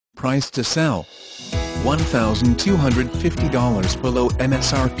price to sell. $1,250 below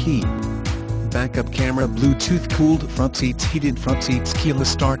MSRP. Backup camera, Bluetooth cooled front seats, heated front seats,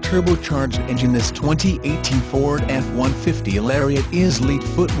 keyless start, turbocharged engine. This 2018 Ford F-150 Lariat is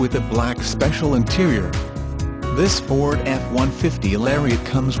Leadfoot with a black special interior. This Ford F-150 Lariat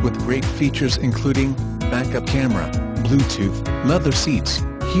comes with great features including backup camera, Bluetooth, leather seats,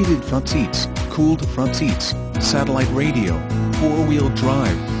 heated front seats, cooled front seats, satellite radio, four-wheel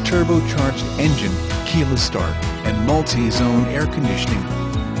drive, turbocharged engine, keyless start, and multi-zone air conditioning.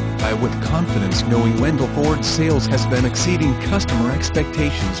 Buy with confidence knowing Wendle Ford Sales has been exceeding customer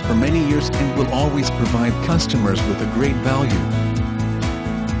expectations for many years and will always provide customers with a great value.